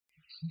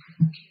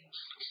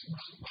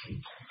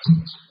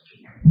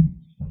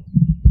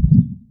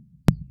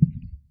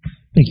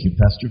Thank you,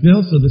 Pastor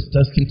Bill. So this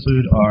does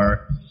conclude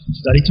our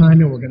study time,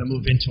 and we're going to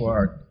move into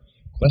our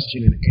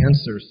question and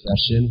answer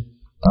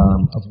session,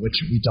 of which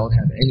we don't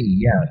have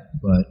any yet,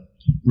 but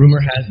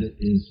rumor has it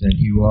is that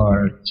you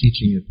are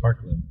teaching at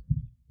Parkland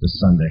this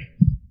Sunday.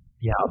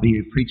 Yeah, I'll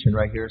be preaching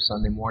right here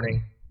Sunday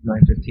morning,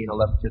 9:15,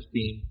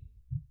 11:15.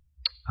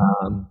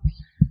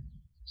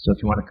 So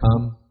if you want to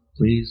come,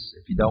 please.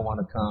 If you don't want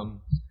to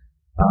come,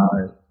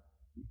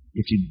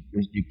 if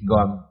you can go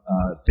on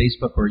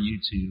Facebook or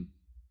YouTube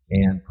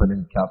and put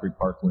in Calvary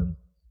Parkland,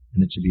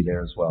 and it should be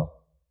there as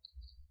well.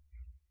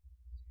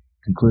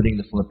 Concluding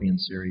the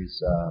Philippians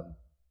series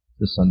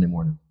this Sunday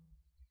morning.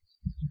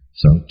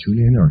 So tune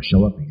in or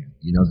show up again.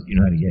 You know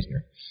how to get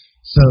here.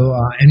 So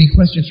any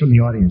questions from the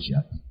audience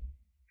yet?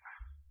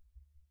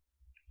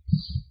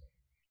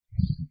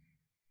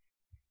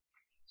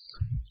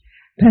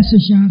 Pastor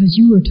Shad, as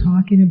you were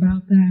talking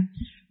about that,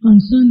 on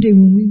Sunday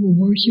when we were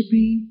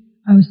worshiping,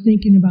 I was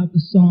thinking about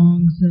the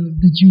songs,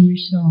 the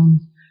Jewish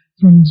songs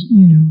from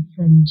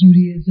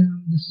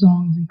Judaism, the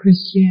songs in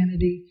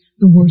Christianity,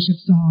 the worship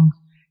songs.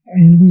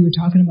 And we were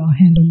talking about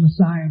Handel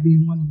Messiah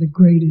being one of the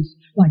greatest,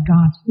 like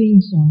God's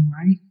theme song,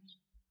 right?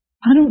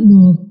 I don't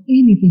know of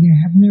anything,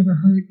 I have never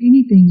heard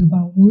anything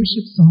about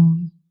worship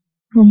songs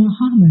from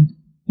Muhammad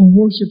or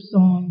worship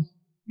songs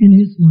in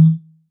Islam.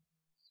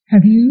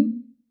 Have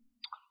you?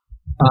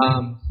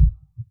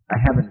 I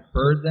haven't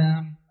heard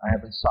them. I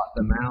haven't sought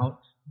them out.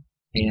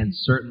 And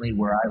certainly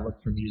where I look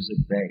for music,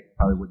 they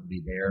probably wouldn't be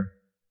there.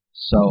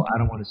 So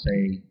I don't want to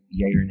say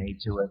yay or nay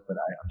to it, but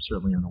I'm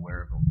certainly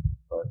unaware of them.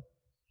 But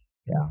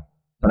yeah.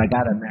 But I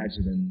got to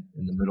imagine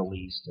in the Middle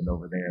East and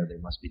over there,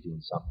 they must be doing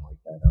something like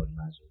that, I would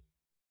imagine.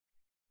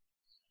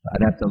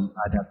 I'd have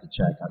to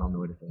check. I don't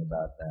know anything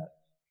about that.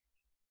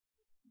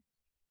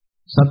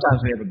 Sometimes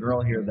we have a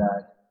girl here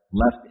that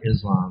left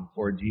Islam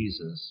for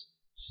Jesus.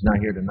 She's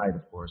not here tonight,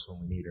 of course, when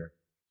we need her.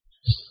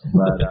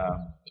 But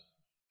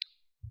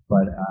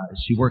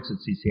she works at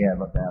CCA.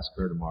 I'd love to ask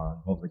her tomorrow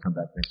and hopefully come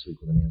back next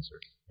week with an answer.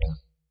 Yeah.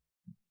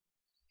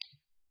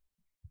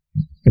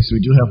 Okay, so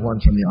we do have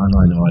one from the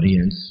online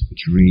audience,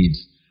 which reads,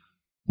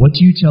 what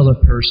do you tell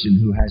a person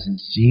who hasn't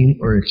seen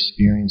or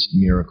experienced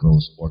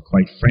miracles, or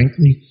quite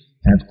frankly,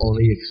 have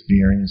only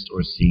experienced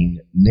or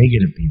seen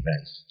negative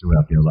events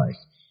throughout their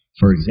life?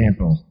 For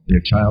example,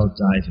 their child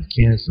dies of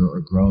cancer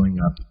or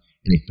growing up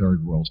in a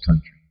third world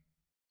country.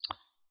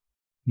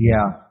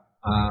 Yeah.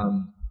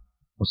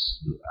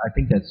 I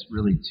think that's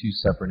really two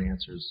separate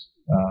answers.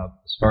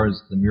 As far as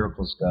the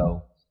miracles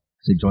go,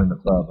 because I joined the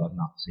club, I've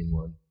not seen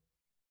one.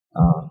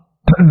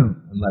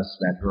 Unless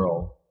that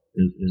girl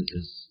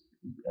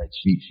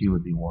she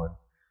would be one.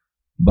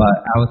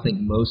 But I would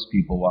think most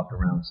people walk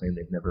around saying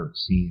they've never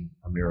seen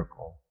a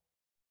miracle.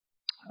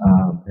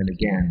 And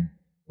again,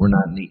 we're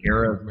not in the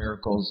era of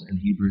miracles, and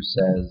Hebrews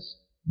says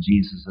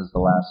Jesus is the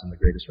last and the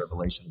greatest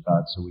revelation of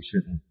God, so we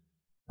shouldn't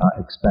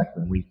expect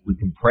them. We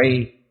can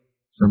pray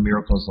for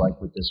miracles like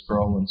with this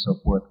girl and so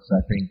forth, because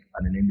I think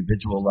on an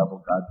individual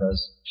level, God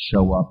does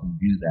show up and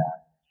do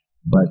that.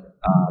 But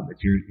if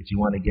you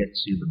want to get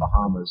to the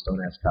Bahamas,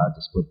 don't ask God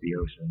to split the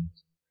ocean.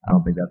 I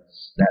don't think that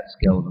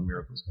scale of a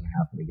miracle is going to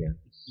happen again.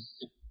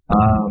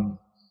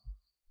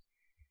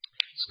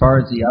 As far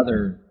as the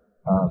other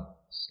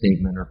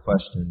statement or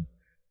question,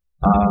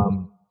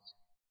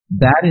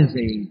 that is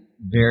a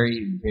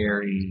very,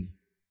 very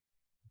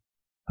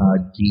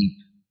deep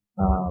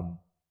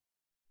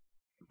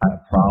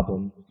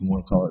problem, if you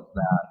want to call it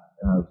that.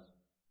 Of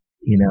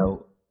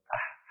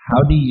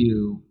how do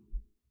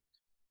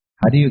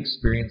you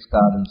experience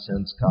God and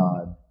sense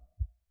God,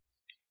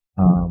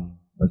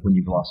 like when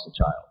you've lost a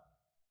child?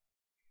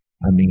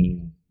 I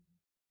mean,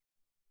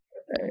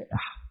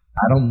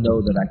 I don't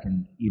know that I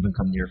can even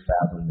come near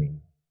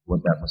fathoming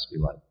what that must be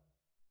like.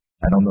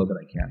 I don't know that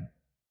I can.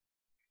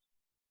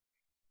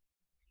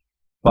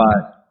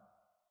 But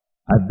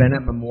I've been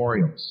at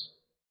memorials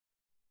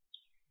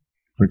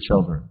for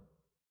children,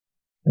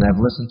 and I've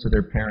listened to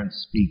their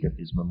parents speak at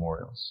these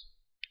memorials.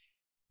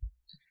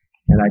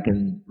 And I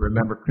can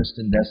remember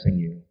Kristen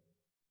Dessingue,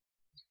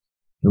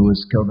 who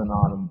was killed in an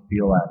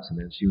automobile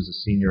accident. She was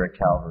a senior at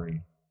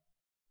Calvary.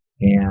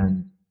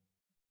 And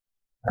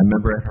I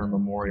remember at her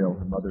memorial,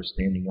 her mother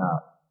standing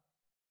up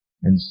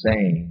and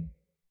saying,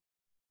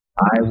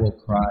 I will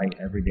cry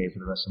every day for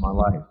the rest of my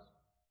life.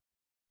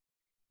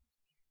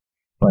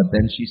 But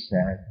then she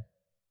said,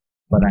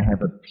 but I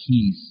have a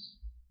peace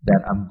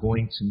that I'm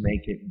going to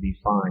make it be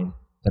fine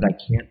that I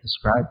can't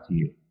describe to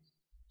you.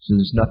 So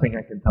there's nothing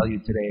I can tell you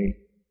today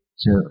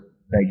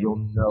that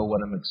you'll know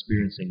what I'm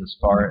experiencing as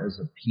far as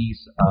a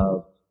piece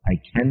of I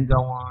can go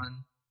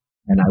on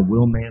and I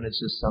will manage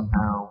this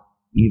somehow,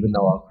 even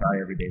though I'll cry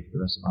every day for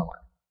the rest of my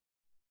life.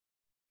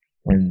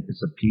 And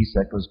it's a peace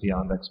that goes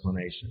beyond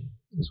explanation,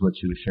 is what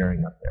she was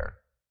sharing up there.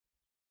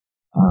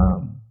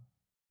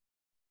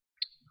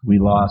 We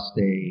lost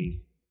a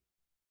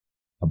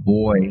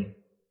boy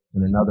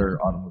in another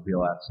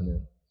automobile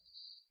accident,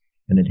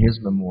 and at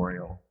his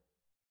memorial,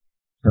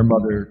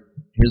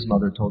 his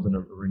mother told him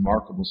a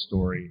remarkable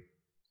story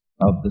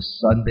of the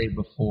Sunday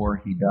before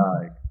he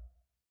died.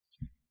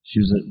 She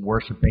was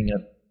worshiping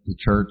at the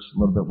church a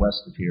little bit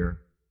west of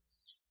here,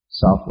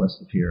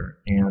 southwest of here,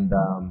 and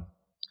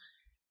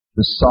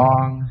the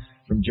song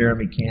from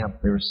Jeremy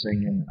Camp, they were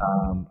singing,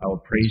 I Will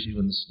Praise You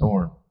in the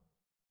Storm.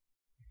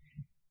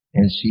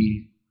 And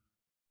she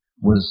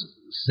was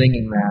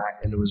singing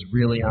that, and it was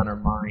really on her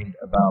mind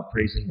about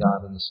praising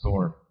God in the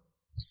storm.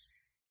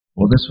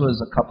 Well, this was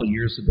a couple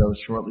years ago,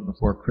 shortly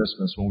before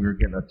Christmas, when we were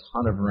getting a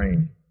ton of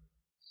rain.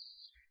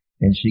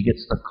 And she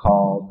gets the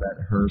call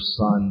that her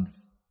son's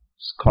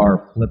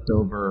car flipped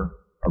over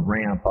a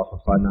ramp off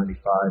of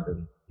 595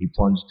 and he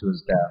plunged to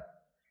his death.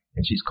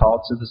 And she's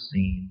called to the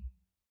scene,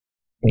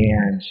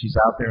 and she's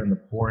out there in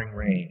the pouring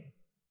rain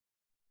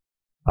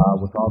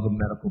with all the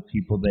medical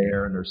people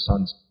there, and her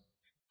son's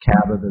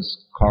cab of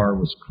his car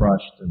was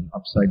crushed and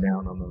upside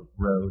down on the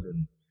road.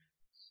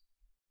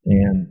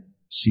 And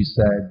she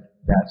said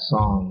that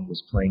song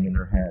was playing in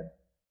her head.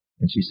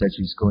 And she said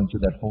she's going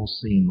through that whole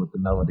scene with the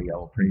melody, I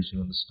Will Praise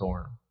You in the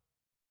Storm,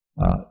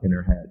 in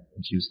her head.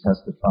 And she was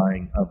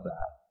testifying of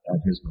that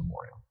at his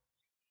memorial.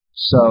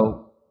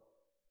 So,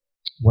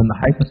 when the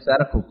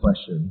hypothetical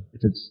question,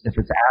 if it's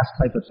asked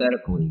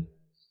hypothetically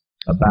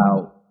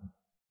about,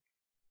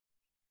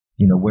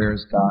 where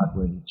is God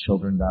when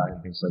children die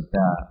and things like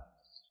that,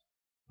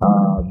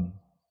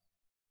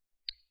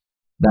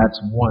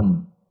 that's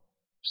one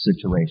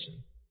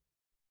situation.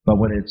 But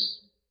when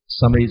it's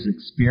somebody's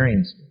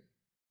experienced it,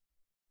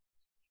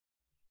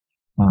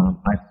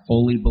 I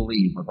fully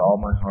believe with all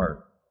my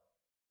heart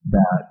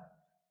that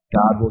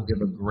God will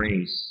give a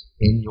grace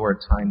in your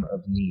time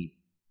of need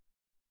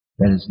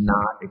that is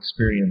not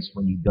experienced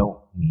when you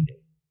don't need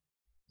it.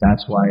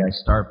 That's why I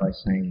start by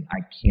saying I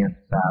can't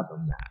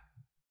fathom that,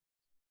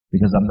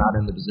 because I'm not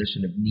in the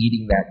position of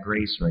needing that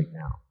grace right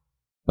now.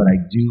 But I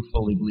do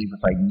fully believe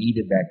if I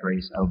needed that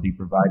grace, I would be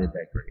provided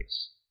that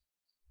grace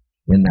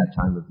in that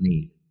time of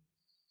need.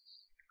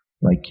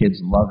 Like, kids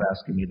love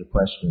asking me the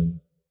question,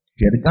 if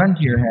you had a gun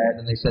to your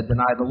head and they said,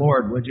 deny the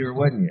Lord, would you or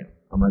wouldn't you?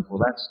 I'm like,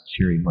 well, that's a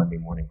cheery Monday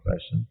morning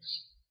question.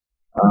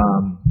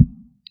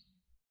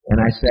 And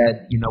I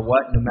said, you know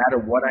what? No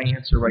matter what I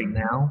answer right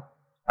now,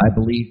 I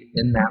believe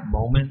in that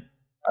moment,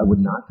 I would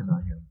not deny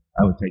him.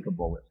 I would take a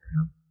bullet for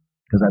him.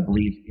 Because I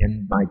believe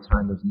in my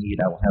time of need,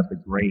 I will have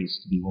the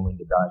grace to be willing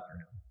to die for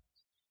him.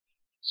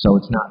 So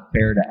it's not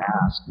fair to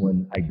ask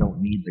when I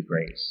don't need the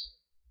grace.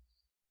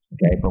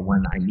 Okay, but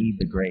when I need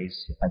the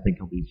grace, I think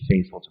he'll be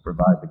faithful to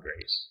provide the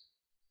grace,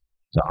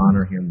 to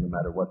honor him no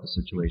matter what the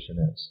situation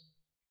is.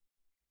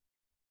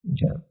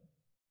 Okay.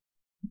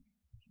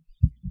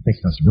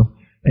 Thanks, Pastor Bill.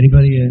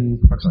 Anybody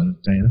in Parkside?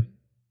 Diana?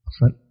 Up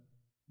front?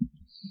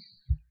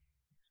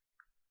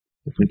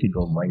 If we could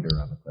go lighter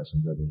on the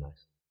questions, that'd be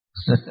nice.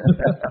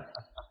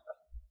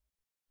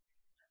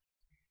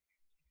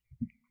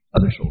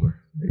 Other shoulder.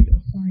 There you go.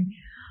 Sorry.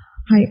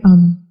 Hi,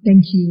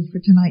 thank you for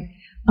tonight.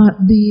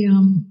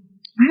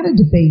 I had a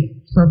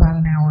debate for about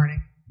an hour in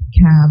a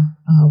cab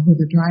with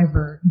a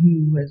driver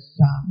who was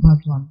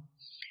Muslim.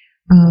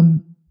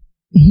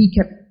 He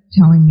kept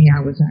telling me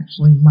I was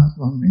actually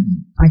Muslim,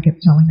 and I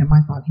kept telling him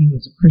I thought he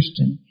was a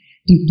Christian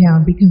deep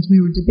down, because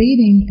we were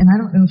debating, and I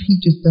don't know if he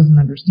just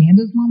doesn't understand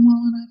Islam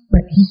well enough,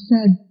 but he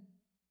said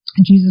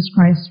Jesus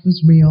Christ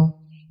was real.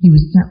 He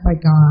was sent by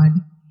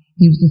God.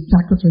 He was a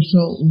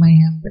sacrificial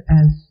lamb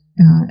as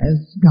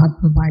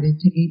God provided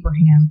to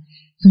Abraham.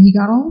 So he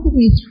got all the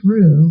way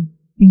through,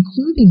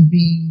 including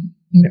being,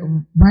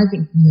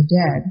 rising from the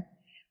dead.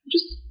 I'm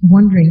just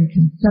wondering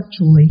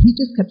conceptually, he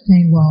just kept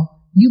saying,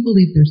 well, you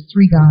believe there's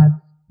three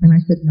gods. And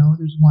I said, no,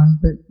 there's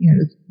one, but,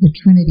 it's the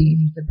Trinity.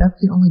 And he said,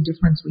 that's the only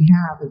difference we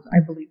have is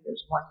I believe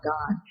there's one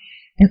God.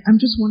 And I'm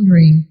just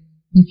wondering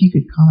if you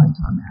could comment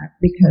on that,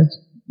 because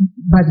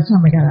by the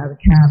time I got out of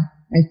the cab,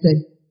 I said,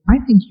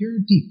 I think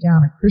you're deep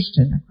down a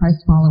Christian, a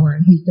Christ follower.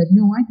 And he said,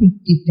 no, I think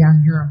deep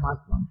down you're a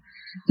Muslim.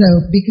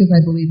 So, because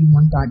I believe in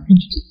one God, could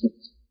you just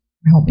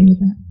help me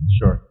with that?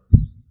 Sure.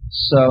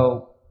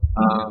 So,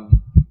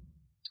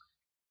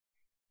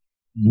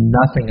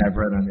 nothing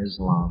I've read on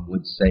Islam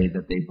would say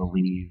that they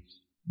believe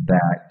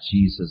that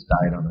Jesus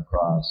died on the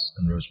cross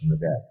and rose from the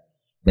dead.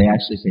 They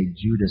actually say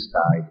Judas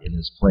died in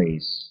his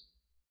place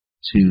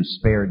to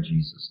spare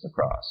Jesus the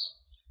cross.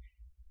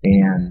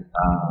 And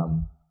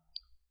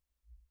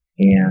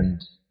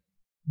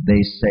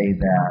they say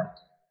that,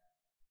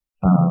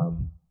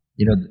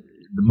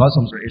 the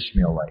Muslims are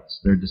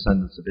Ishmaelites. They're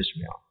descendants of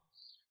Ishmael.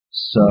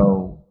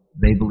 So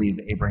they believe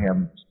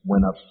Abraham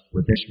went up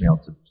with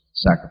Ishmael to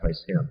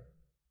sacrifice him.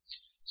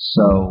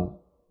 So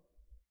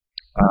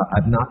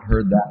I've not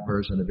heard that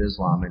version of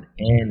Islam in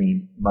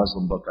any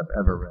Muslim book I've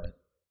ever read.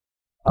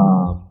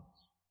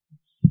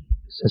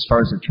 As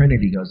far as the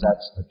Trinity goes,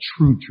 that's a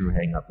true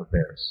hang-up of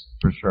theirs,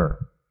 for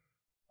sure.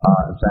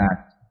 In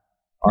fact,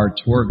 our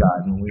tour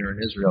guide, when we were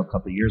in Israel a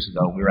couple of years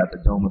ago, we were at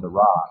the Dome of the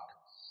Rock,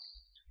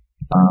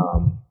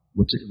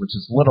 which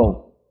is a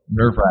little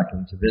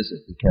nerve-wracking to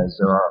visit because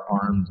there are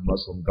armed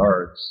Muslim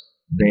guards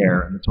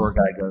there, and the tour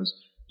guide goes,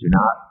 Do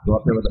not go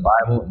up there with the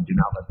Bible, and do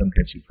not let them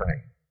catch you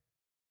praying.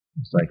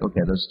 It's like,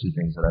 okay, those are two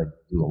things that I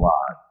do a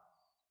lot.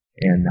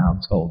 And now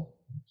I'm told,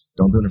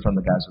 don't do it in front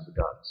of the guys with the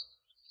guns.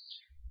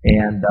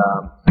 And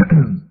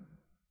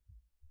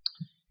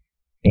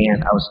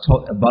and I was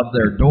told above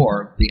their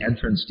door, the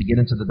entrance to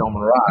get into the Dome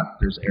of the Rock,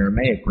 there's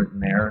Aramaic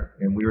written there,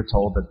 and we were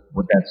told that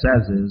what that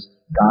says is,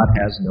 God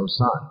has no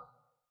son.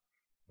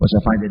 Which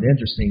I find it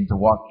interesting to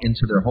walk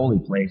into their holy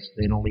place.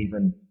 They don't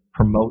even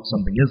promote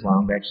something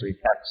Islam, they actually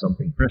attack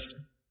something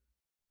Christian.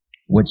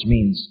 Which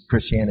means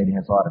Christianity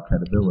has a lot of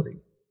credibility,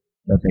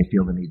 that they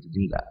feel the need to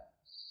do that.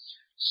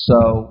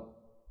 So,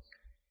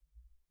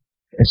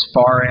 as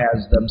far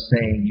as them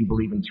saying you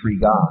believe in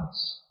three gods,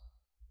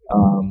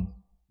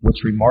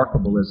 what's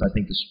remarkable is I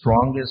think the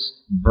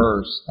strongest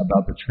verse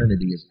about the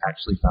Trinity is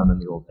actually found in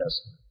the Old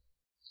Testament.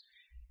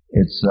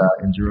 It's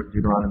in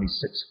Deuteronomy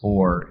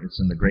 6:4. It's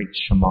in the great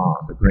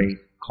Shema, the great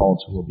call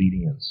to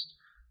obedience,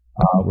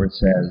 where it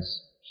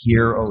says,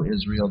 "Hear, O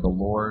Israel, the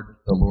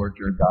Lord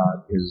your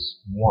God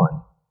is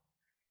one."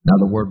 Now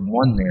the word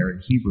one there in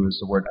Hebrew is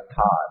the word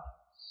akkad.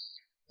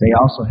 They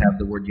also have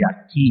the word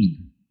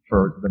yaktid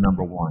for the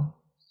number one.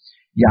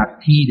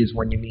 Yaktid is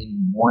when you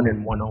mean one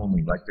and one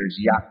only. Like there's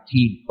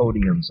yaktid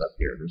podiums up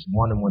here. There's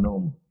one and one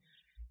only.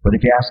 But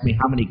if you ask me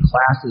how many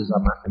classes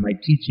am I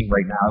teaching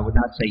right now, I would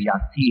not say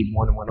yaktid,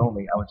 one and one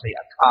only. I would say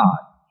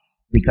akkad,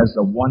 because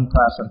the one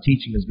class I'm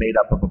teaching is made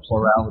up of a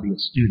plurality of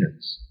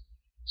students.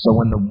 So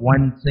when the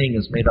one thing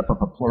is made up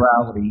of a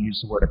plurality, you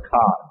use the word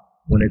akkad.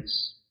 When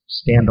it's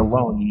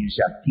standalone, you use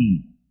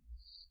yaktid.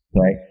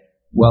 Okay?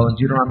 Well, in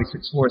Deuteronomy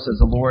 6:4 it says,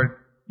 "The Lord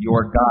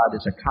your God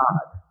is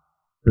akkad."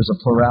 There's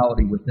a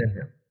plurality within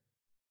him.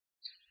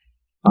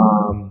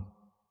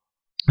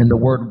 And the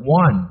word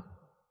one,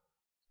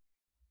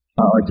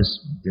 I just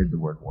did the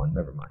word one,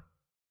 never mind.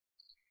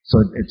 So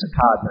it's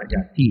akkad, not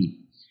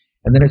yaktid.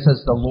 And then it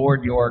says, "The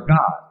Lord your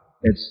God."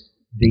 It's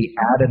the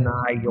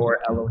Adonai your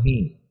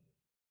Elohim.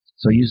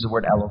 So use the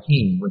word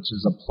Elohim, which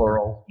is a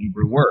plural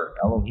Hebrew word.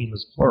 Elohim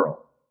is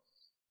plural.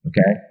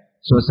 Okay?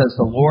 So it says,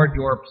 "The Lord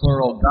your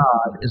plural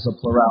God is a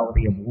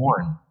plurality of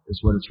one,"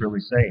 is what it's really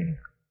saying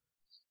here.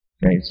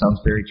 Okay, it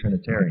sounds very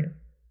Trinitarian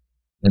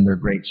in their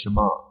great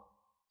Shema.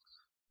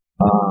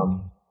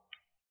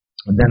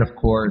 And then, of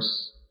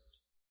course,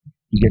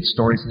 you get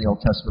stories in the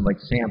Old Testament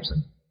like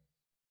Samson.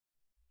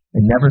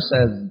 It never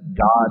says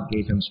God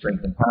gave him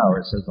strength and power.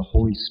 It says the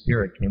Holy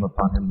Spirit came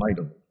upon him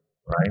mightily,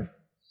 right?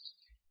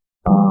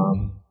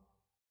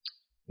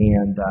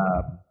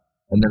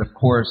 And then, of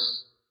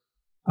course,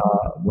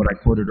 what I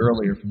quoted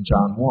earlier from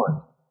John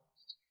 1.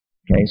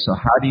 Okay, so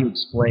how do you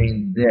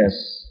explain this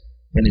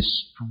in a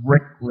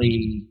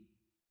strictly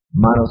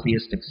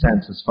monotheistic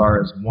sense as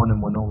far as one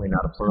and one only,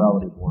 not a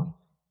plurality of one?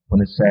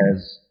 When it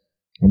says,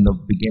 "In the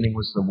beginning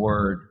was the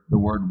Word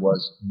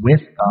was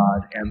with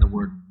God, and the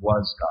Word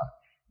was God."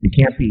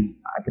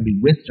 I can be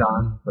with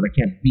John, but I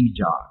can't be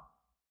John.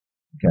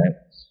 Okay?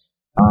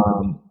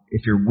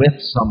 If you're with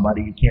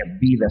somebody, you can't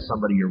be that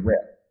somebody you're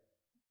with.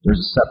 There's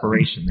a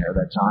separation there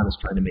that John is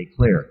trying to make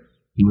clear.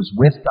 He was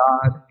with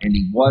God, and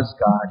he was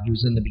God. He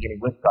was in the beginning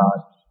with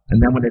God.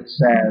 And then when it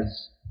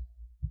says,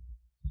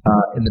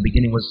 in the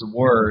beginning was the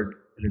Word,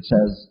 and it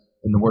says,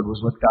 and the Word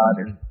was with God,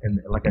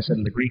 and like I said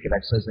in the Greek, it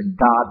actually says, and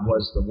God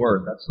was the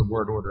Word. That's the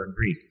word order in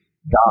Greek.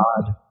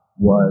 God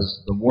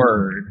was the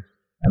Word,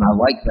 and I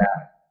like that,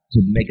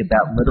 to make it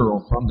that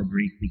literal from the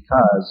Greek,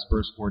 because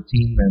verse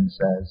 14 then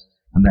says,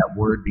 "And that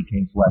Word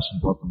became flesh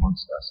and dwelt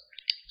amongst us."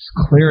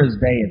 It's clear as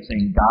day, it's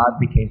saying God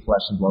became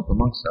flesh and dwelt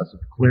amongst us.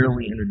 It's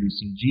clearly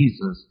introducing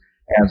Jesus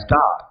as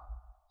God.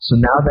 So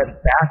now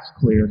that that's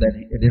clear, that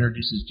it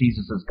introduces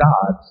Jesus as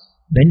God,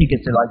 then you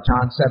get to like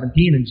John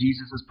 17, and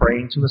Jesus is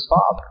praying to his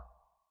Father.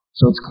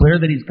 So it's clear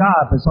that he's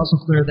God, but it's also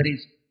clear that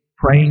he's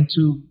praying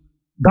to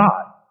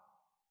God.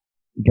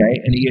 Okay?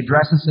 And he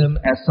addresses him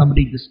as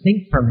somebody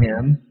distinct from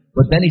him,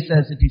 but then he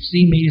says, "If you've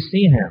seen me, you've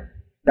seen him."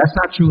 That's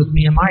not true with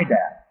me and my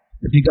dad.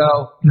 If you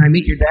go, "Can I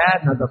meet your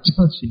dad?" And I go,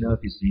 "Don't you know, if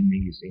you've seen me,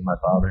 you've seen my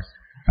Father."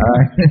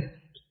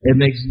 It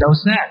makes no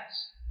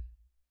sense.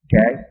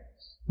 Okay?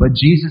 But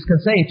Jesus can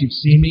say, "If you've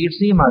seen me, you've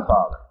seen my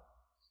Father."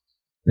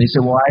 And he said,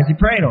 "Well, why is he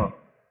praying to him?"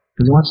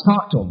 Because he wants to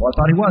talk to him. Well, I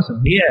thought he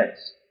wasn't. He is.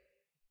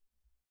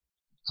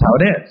 That's how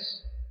it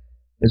is.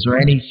 Is there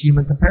any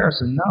human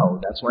comparison? No.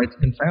 That's why it's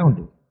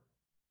confounded.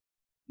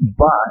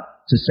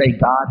 But to say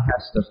God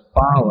has to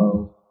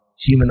follow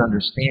human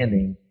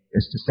understanding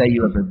is to say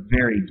you have a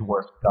very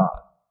dwarfed God.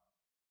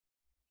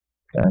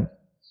 Okay?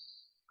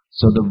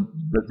 So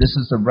this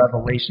is the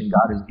revelation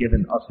God has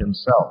given of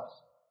himself.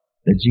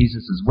 That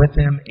Jesus is with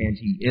him and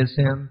he is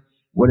him.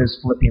 What does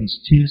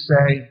Philippians 2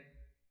 say? It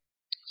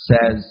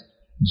says,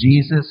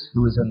 Jesus,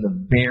 who is in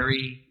the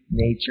very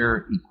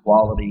nature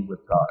equality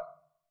with God.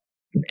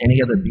 Can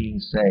any other being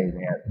say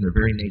that in their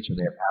very nature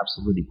they have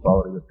absolute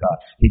equality with God?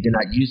 He did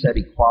not use that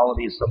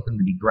equality as something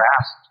to be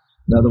grasped.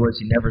 In other words,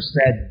 he never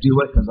said, "Do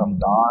it because I'm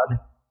God."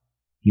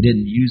 He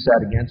didn't use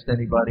that against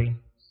anybody.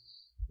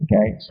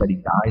 Okay? He said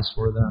he dies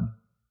for them.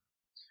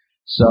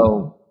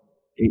 So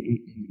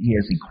he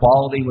has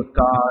equality with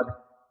God,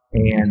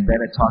 And then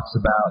it talks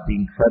about the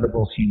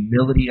incredible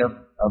humility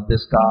of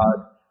this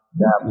God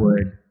that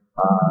would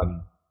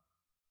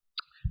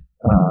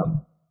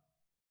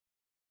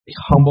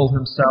humble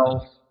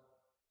himself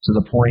to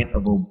the point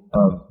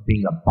of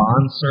being a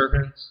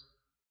bondservant.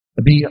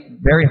 It'd be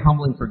very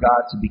humbling for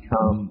God to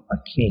become a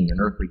king, an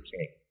earthly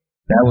king.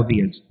 That would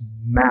be a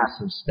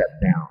massive step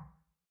down.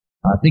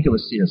 I think it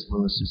was C.S.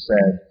 Lewis who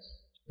said,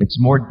 it's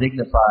more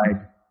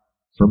dignified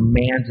for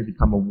man to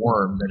become a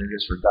worm than it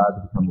is for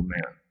God to become a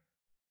man.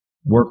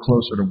 We're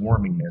closer to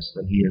worminess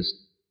than he is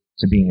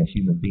to being a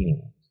human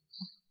being.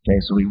 Okay,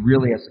 so he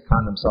really has to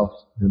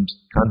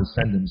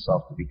condescend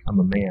himself to become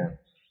a man.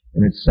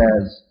 And it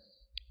says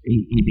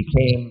he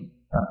became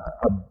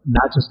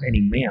not just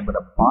any man, but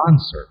a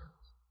bondservant.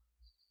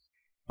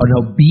 An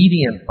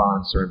obedient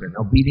bondservant.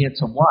 Obedient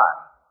to what?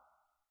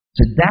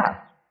 To death.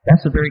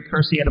 That's the very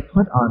curse he had to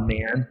put on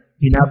man.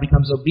 He now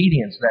becomes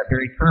obedient to that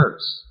very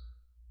curse.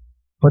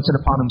 Puts it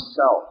upon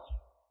himself.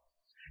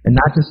 And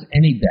not just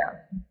any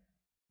death.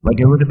 Like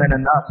it would have been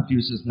enough if he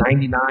was just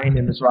 99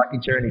 in his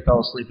rocking chair and he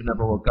fell asleep and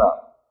never woke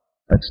up.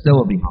 That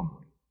still would be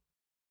humbling.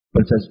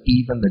 But it says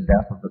even the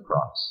death of the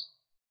cross.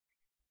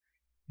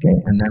 Okay,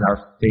 and then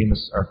our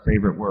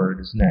favorite word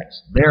is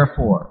next.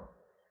 Therefore.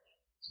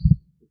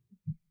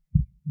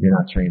 You're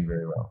not trained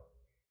very well.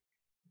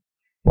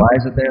 Why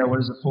is it there? What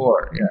is it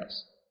for?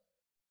 Yes.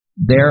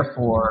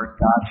 Therefore,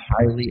 God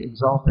highly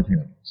exalted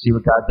him. See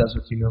what God does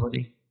with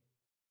humility?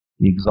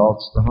 He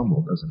exalts the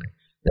humble, doesn't he?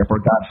 Therefore,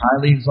 God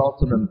highly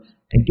exalted him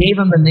and gave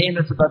him the name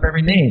that's above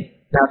every name.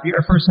 Now, if you're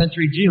a first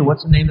century Jew,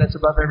 what's the name that's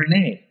above every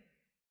name?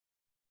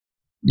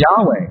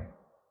 Yahweh.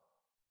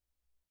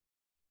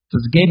 So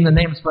he gave him the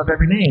name that's above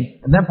every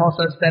name. And then Paul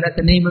says that at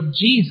the name of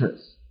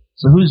Jesus.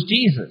 So who's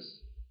Jesus?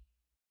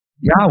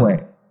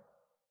 Yahweh.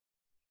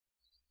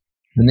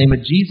 In the name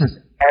of Jesus,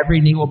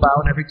 every knee will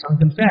bow and every tongue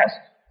confess.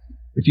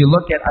 If you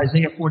look at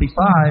Isaiah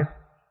 45,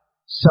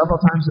 several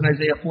times in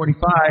Isaiah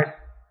 45,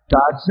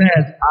 God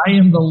says, I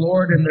am the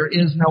Lord and there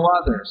is no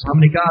others. How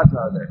many gods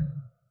are there?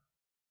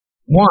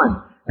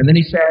 One. And then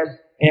he says,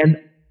 and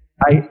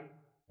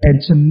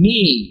to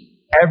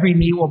me, every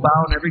knee will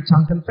bow and every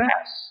tongue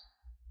confess.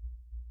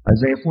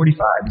 Isaiah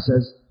 45, he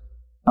says,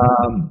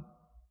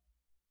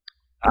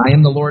 I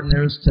am the Lord and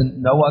there is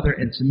no other,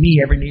 and to me,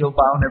 every knee will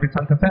bow and every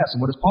tongue confess. And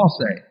what does Paul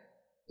say?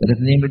 That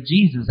in the name of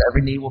Jesus,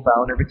 every knee will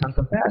bow and every tongue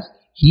confess.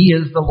 He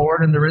is the Lord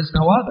and there is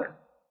no other.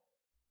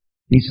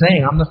 He's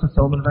saying, I'm the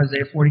fulfillment of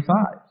Isaiah 45.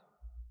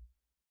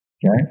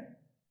 Okay?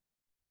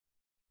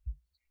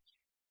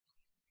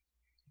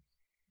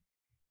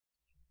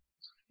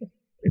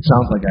 It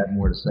sounds like I have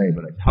more to say,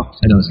 but I don't.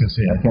 I know, I was going to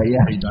say, okay,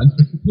 yeah. Are you done?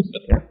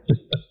 Yeah.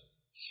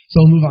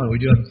 So we'll move on.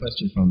 We do have a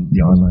question from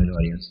the online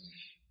audience.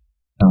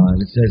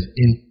 And it says,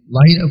 in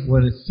light of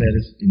what it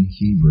says in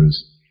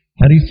Hebrews,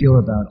 how do you feel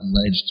about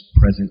alleged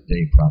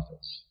present-day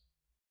prophets?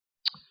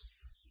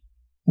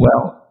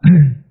 Well,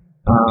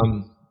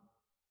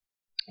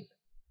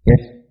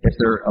 if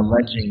they're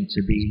alleging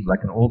to be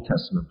like an Old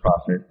Testament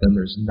prophet, then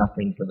there's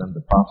nothing for them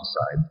to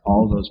prophesy.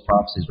 All those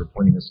prophecies were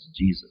pointing us to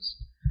Jesus.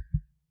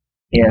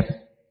 If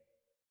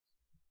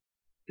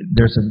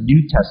there's a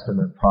New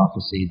Testament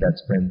prophecy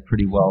that's been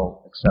pretty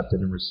well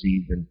accepted and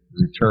received in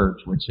the church,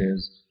 which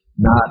is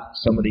not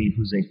somebody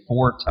who's a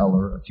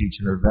foreteller of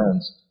future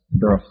events,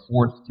 they're a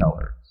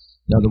forth-teller.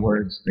 In other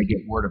words, they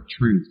get word of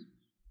truth.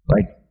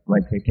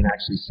 Like they can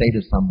actually say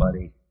to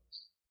somebody,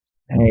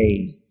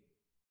 hey,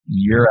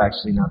 you're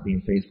actually not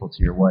being faithful to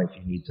your wife.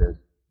 You need to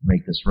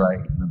make this right.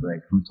 And they'll be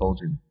like, who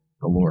told you?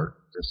 The Lord.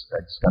 I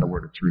just got a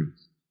word of truth.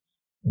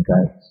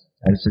 Okay?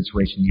 I had a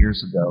situation years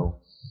ago.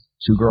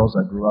 Two girls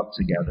that grew up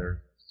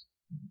together,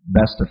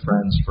 best of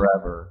friends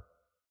forever,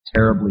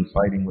 terribly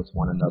fighting with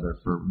one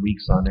another for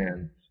weeks on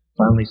end,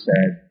 finally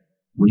said,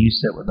 will you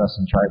sit with us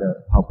and try to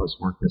help us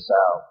work this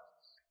out?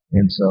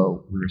 And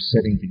so we were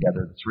sitting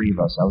together, the three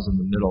of us. I was in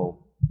the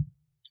middle.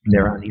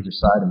 They're on either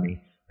side of me.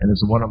 And as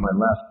the one on my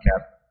left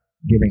kept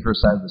giving her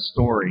side of the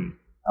story,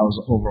 I was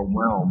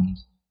overwhelmed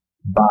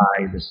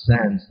by the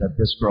sense that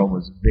this girl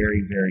was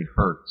very, very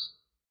hurt.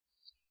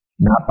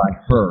 Not by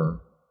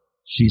her.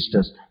 She's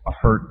just a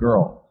hurt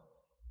girl.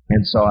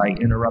 And so I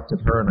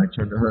interrupted her and I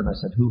turned to her and I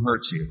said, who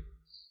hurt you?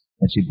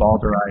 And she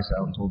bawled her eyes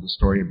out and told the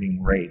story of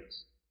being raped.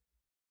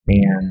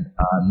 And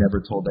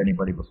never told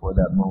anybody before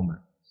that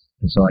moment.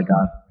 And so I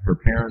got her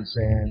parents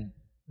in.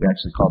 We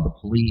actually called the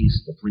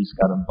police. The police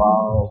got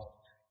involved.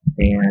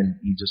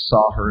 And you just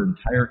saw her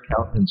entire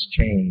countenance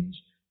change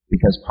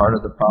because part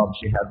of the problem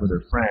she had with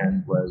her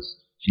friend was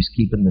she's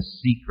keeping this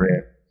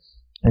secret.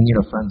 And,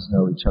 friends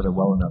know each other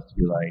well enough to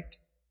be like,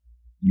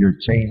 you're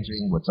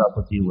changing, what's up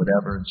with you,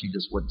 whatever. And she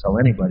just wouldn't tell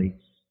anybody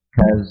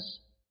because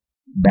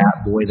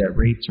that boy that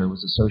raped her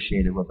was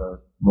associated with a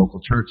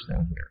local church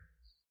down here.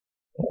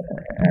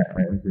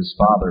 His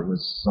father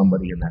was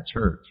somebody in that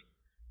church.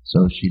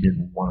 So she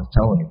didn't want to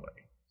tell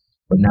anybody.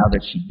 But now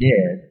that she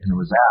did, and it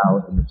was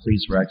out, and the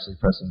police were actually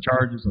pressing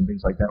charges and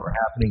things like that were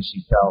happening,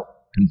 she felt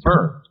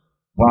confirmed.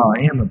 Wow,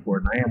 I am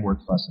important. I am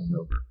worth fussing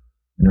over.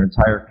 And her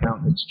entire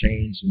countenance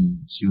changed,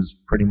 and she was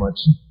pretty much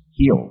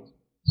healed.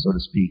 so to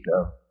speak,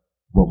 of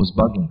what was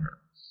bugging her.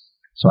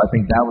 So I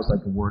think that was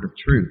like a word of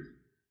truth.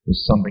 It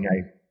was something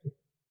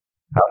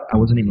I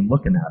wasn't even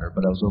looking at her,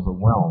 but I was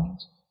overwhelmed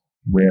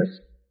with.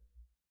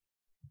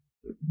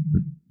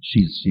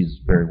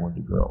 She's a very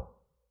wounded girl.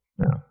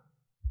 Yeah.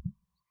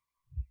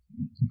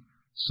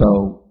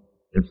 So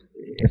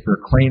if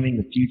they're claiming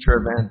a future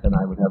event, then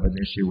I would have an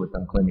issue with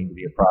them claiming to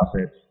be a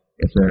prophet.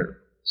 If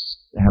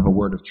they have a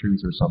word of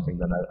truth or something,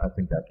 then I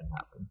think that can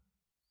happen.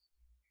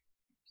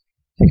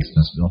 Thanks,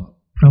 Pastor Bill.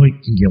 Probably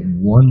can get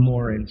one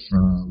more in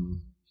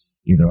from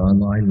either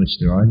online, which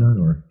there are none,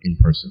 or in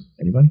person.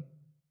 Anybody?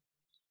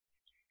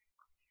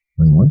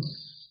 Going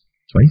once?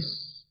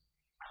 Twice?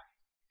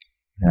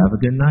 Have a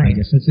good night. I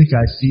guess that's it,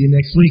 guys. See you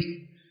next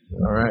week.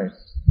 All right.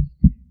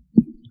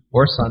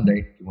 Or Sunday,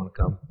 if you want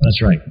to come.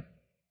 That's right.